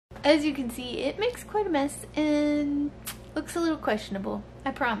as you can see, it makes quite a mess and looks a little questionable.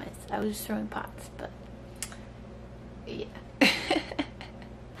 I promise. I was just throwing pots, but yeah.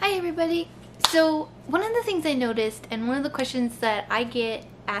 Hi everybody. So one of the things I noticed, and one of the questions that I get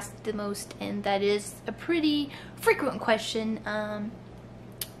asked the most, and that is a pretty frequent question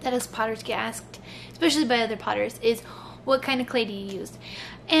that us potters get asked, especially by other potters, is what kind of clay do you use?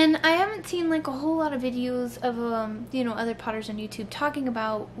 And I haven't seen like a whole lot of videos of you know, other potters on YouTube talking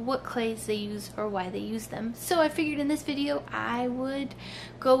about what clays they use or why they use them. So I figured in this video I would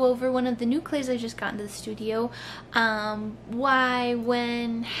go over one of the new clays I just got into the studio, why,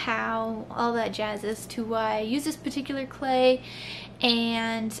 when, how, all that jazz as to why I use this particular clay,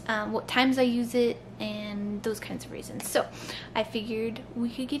 and what times I use it, and those kinds of reasons. So I figured we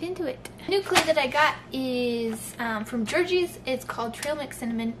could get into it. The new clay that I got is from Georgie's. It's called Trail Mix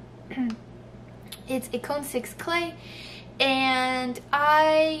Cinnamon. It's a cone 6 clay, and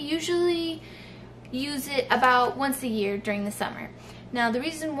I usually use it about once a year during the summer. Now the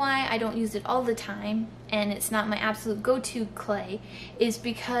reason why I don't use it all the time, and it's not my absolute go-to clay, is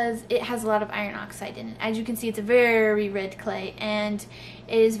because it has a lot of iron oxide in it. As you can see, it's a very red clay and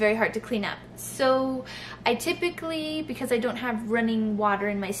it is very hard to clean up. So I typically, because I don't have running water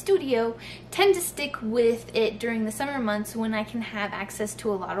in my studio, tend to stick with it during the summer months when I can have access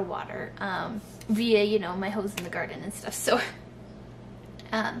to a lot of water via, you know, my hose in the garden and stuff. So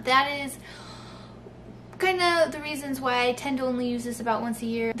that is kind of the reasons why I tend to only use this about once a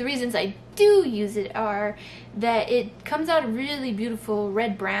year. The reasons I do use it are that it comes out a really beautiful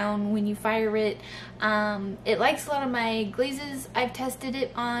red-brown when you fire it. It likes a lot of my glazes I've tested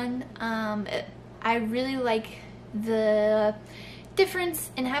it on. I really like the difference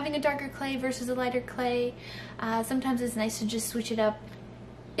in having a darker clay versus a lighter clay. Sometimes it's nice to just switch it up.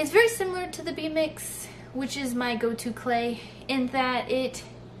 It's very similar to the B-Mix, which is my go-to clay, in that it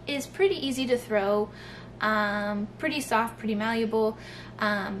is pretty easy to throw. Pretty soft, pretty malleable.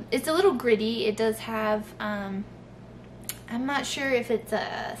 It's a little gritty. It does have, I'm not sure if it's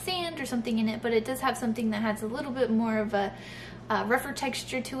sand or something in it, but it does have something that has a little bit more of a rougher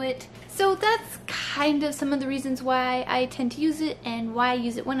texture to it. So that's kind of some of the reasons why I tend to use it and why I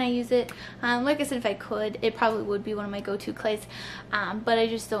use it when I use it. Like I said, if I could, it probably would be one of my go-to clays, but I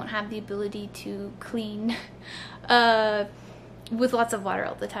just don't have the ability to clean with lots of water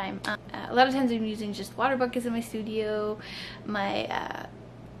all the time. A lot of times I'm using just water buckets in my studio, my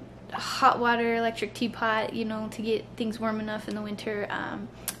hot water electric teapot, you know, to get things warm enough in the winter.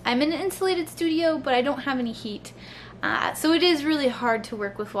 I'm in an insulated studio, but I don't have any heat. So it is really hard to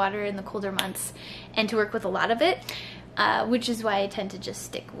work with water in the colder months and to work with a lot of it, which is why I tend to just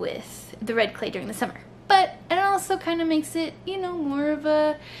stick with the red clay during the summer. But it also kind of makes it, you know, more of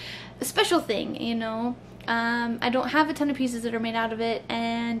a special thing, you know. I don't have a ton of pieces that are made out of it,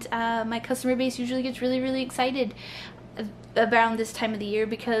 and my customer base usually gets really excited around this time of the year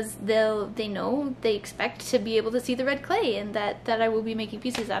because they expect to be able to see the red clay, and that I will be making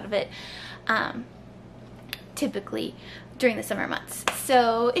pieces out of it typically during the summer months.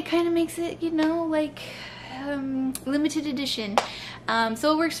 So it kind of makes it, you know, like limited edition.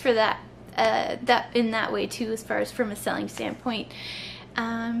 So it works for that in that way too, as far as from a selling standpoint.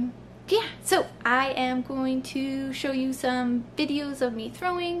 Yeah, so I am going to show you some videos of me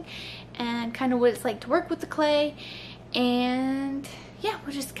throwing and kind of what it's like to work with the clay, and yeah,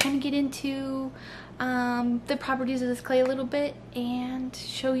 we'll just kind of get into the properties of this clay a little bit and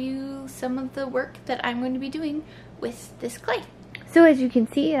show you some of the work that I'm going to be doing with this clay. So as you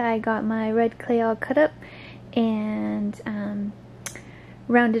can see, I got my red clay all cut up and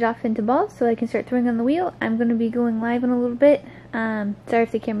rounded off into balls so I can start throwing on the wheel. I'm going to be going live in a little bit. Sorry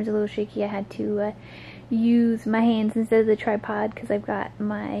if the camera's a little shaky. I had to use my hands instead of the tripod because I've got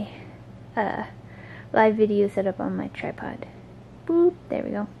my live video set up on my tripod. Boop, there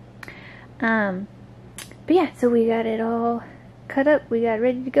we go. But yeah, so we got it all cut up, we got it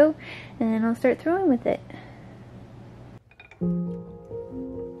ready to go, and then I'll start throwing with it.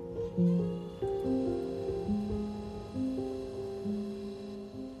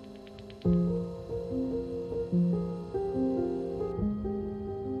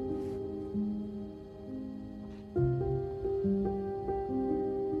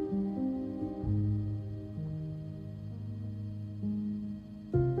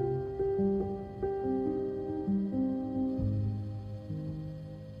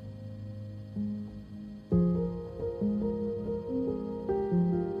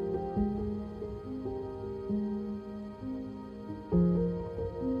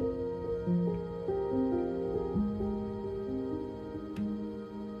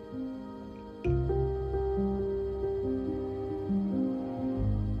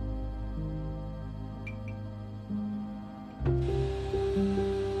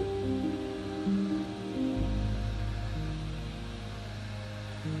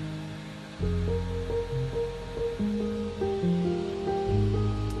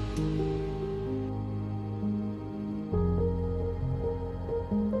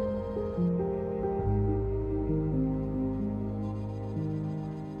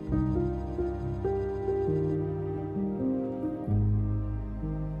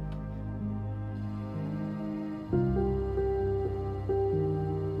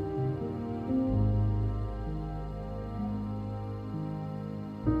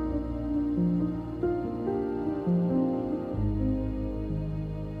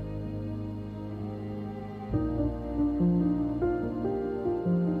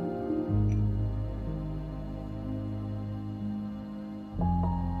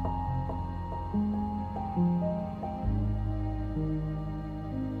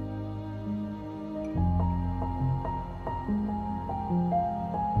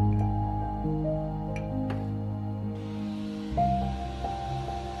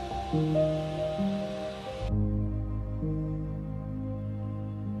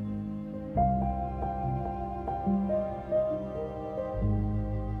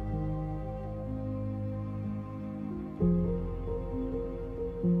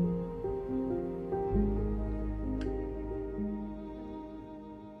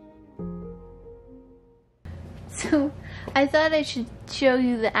 So I thought I should show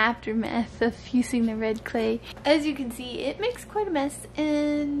you the aftermath of using the red clay. As you can see, it makes quite a mess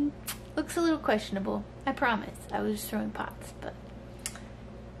and looks a little questionable. I promise. I was just throwing pots, but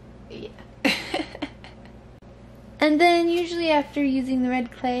yeah. And then usually after using the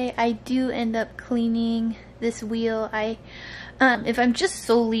red clay, I do end up cleaning this wheel. If I'm just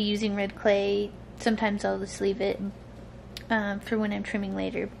solely using red clay, sometimes I'll just leave it for when I'm trimming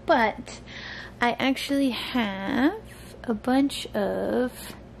later. But I actually have a bunch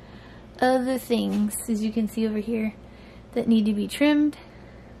of other things, as you can see over here, that need to be trimmed.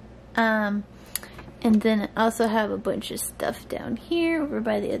 And then I also have a bunch of stuff down here over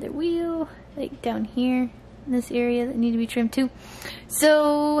by the other wheel, like down here in this area, that need to be trimmed too.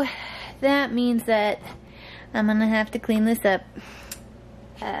 So that means that I'm gonna have to clean this up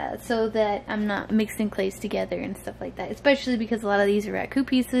so that I'm not mixing clays together and stuff like that, especially because a lot of these are raku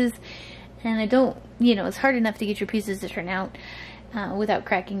pieces, and I don't, you know, it's hard enough to get your pieces to turn out without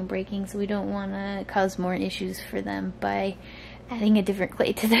cracking and breaking, so we don't want to cause more issues for them by adding a different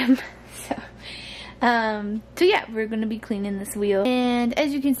clay to them. So yeah, we're going to be cleaning this wheel. And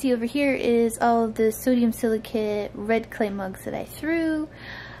as you can see over here is all of the sodium silicate red clay mugs that I threw.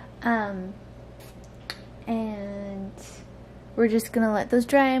 And we're just going to let those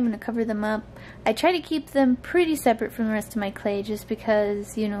dry. I'm going to cover them up. I try to keep them pretty separate from the rest of my clay just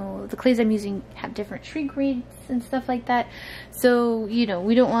because, you know, the clays I'm using have different shrink rates and stuff like that. So, you know,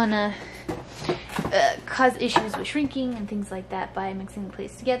 we don't want to cause issues with shrinking and things like that by mixing the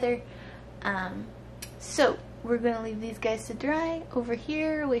clays together. So we're going to leave these guys to dry over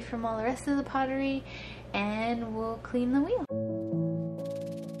here, away from all the rest of the pottery, and we'll clean the wheel.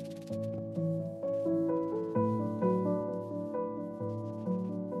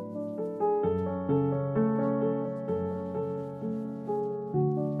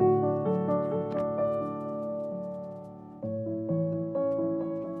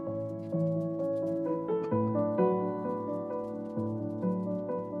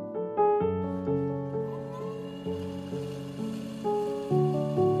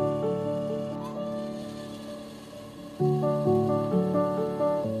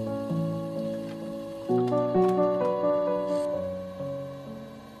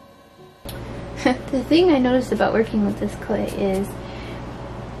 The thing I noticed about working with this clay is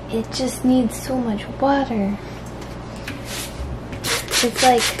it just needs so much water. It's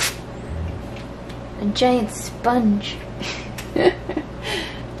like a giant sponge. I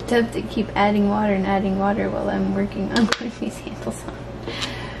have to keep adding water and adding water while I'm working on putting these handles on,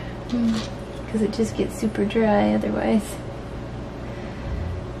 because it just gets super dry otherwise.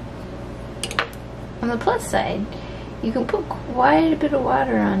 On the plus side, you can put quite a bit of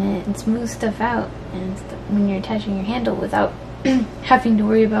water on it and smooth stuff out and when you're attaching your handle without having to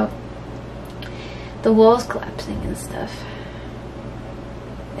worry about the walls collapsing and stuff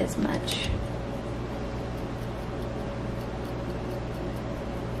as much.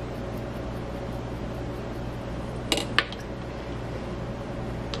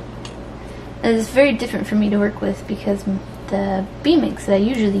 And it's very different for me to work with because the B-mix that I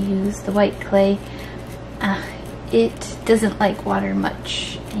usually use, the white clay, it doesn't like water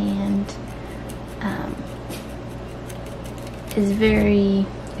much and is very,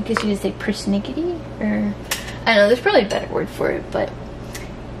 I guess you could say, persnickety, or I don't know, there's probably a better word for it, but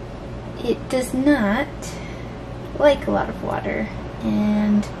it does not like a lot of water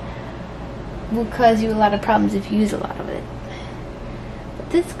and will cause you a lot of problems if you use a lot of it. But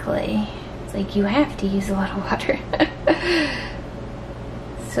this clay, it's like you have to use a lot of water.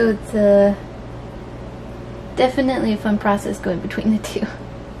 So it's definitely a fun process going between the two.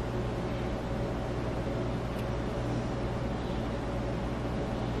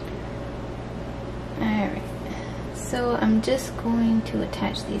 Alright, so I'm just going to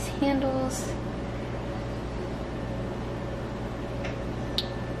attach these handles.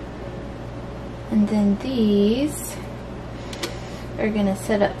 And then these are going to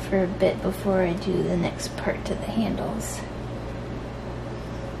set up for a bit before I do the next part to the handles.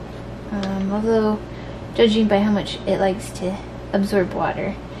 Although, judging by how much it likes to absorb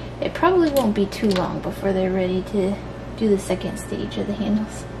water, it probably won't be too long before they're ready to do the second stage of the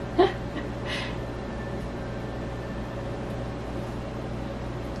handles.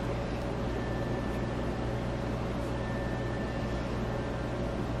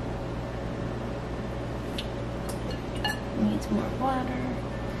 Needs more water.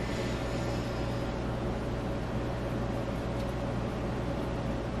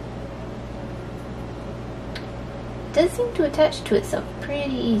 It does seem to attach to itself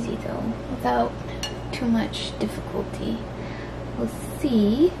pretty easy though, without too much difficulty. We'll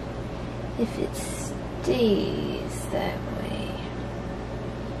see if it's stays that way.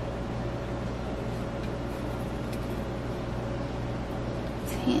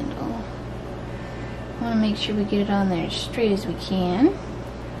 This handle. I want to make sure we get it on there as straight as we can.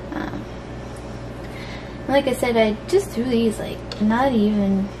 Like I said, I just threw these like not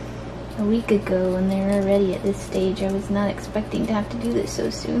even a week ago and they're already at this stage. I was not expecting to have to do this so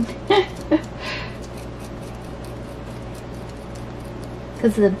soon.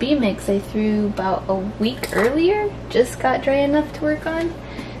 Because the B-Mix I threw about a week earlier just got dry enough to work on.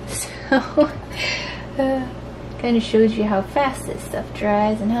 So, kind of shows you how fast this stuff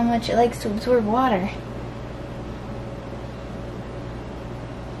dries and how much it likes to absorb water.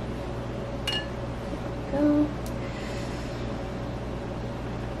 Go.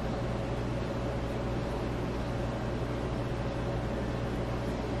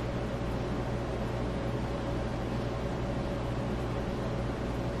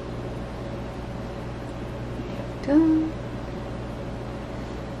 Go.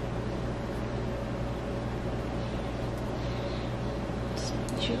 Just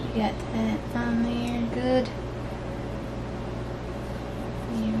make sure we got that on there. Good.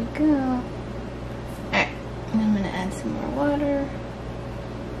 Here we go. Alright, and I'm going to add some more water.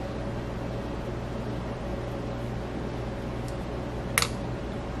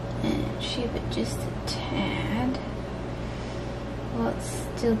 And shape it just a tad. Well, it's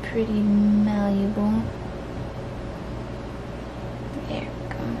still pretty malleable. There we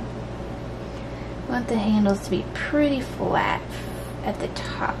go. I want the handles to be pretty flat at the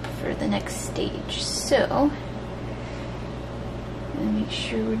top for the next stage. So, I'm gonna make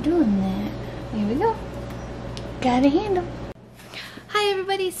sure we're doing that. Here we go. Got a handle. Hi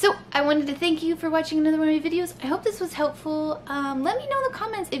everybody, so I wanted to thank you for watching another one of my videos. I hope this was helpful. Let me know in the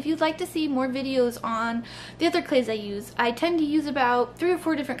comments if you'd like to see more videos on the other clays I use. I tend to use about 3 or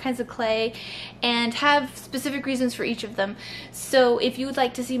 4 different kinds of clay and have specific reasons for each of them. So if you would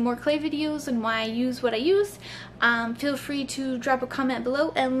like to see more clay videos and why I use what I use, feel free to drop a comment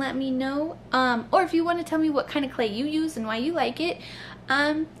below and let me know. Or if you want to tell me what kind of clay you use and why you like it,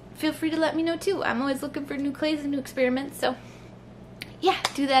 feel free to let me know too. I'm always looking for new clays and new experiments, so yeah,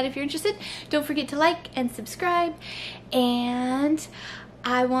 do that if you're interested. Don't forget to like and subscribe. And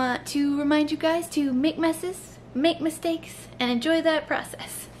I want to remind you guys to make messes, make mistakes, and enjoy that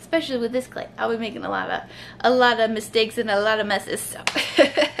process. Especially with this clay, I'll be making a lot of mistakes and a lot of messes. So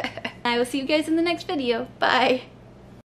I will see you guys in the next video. Bye.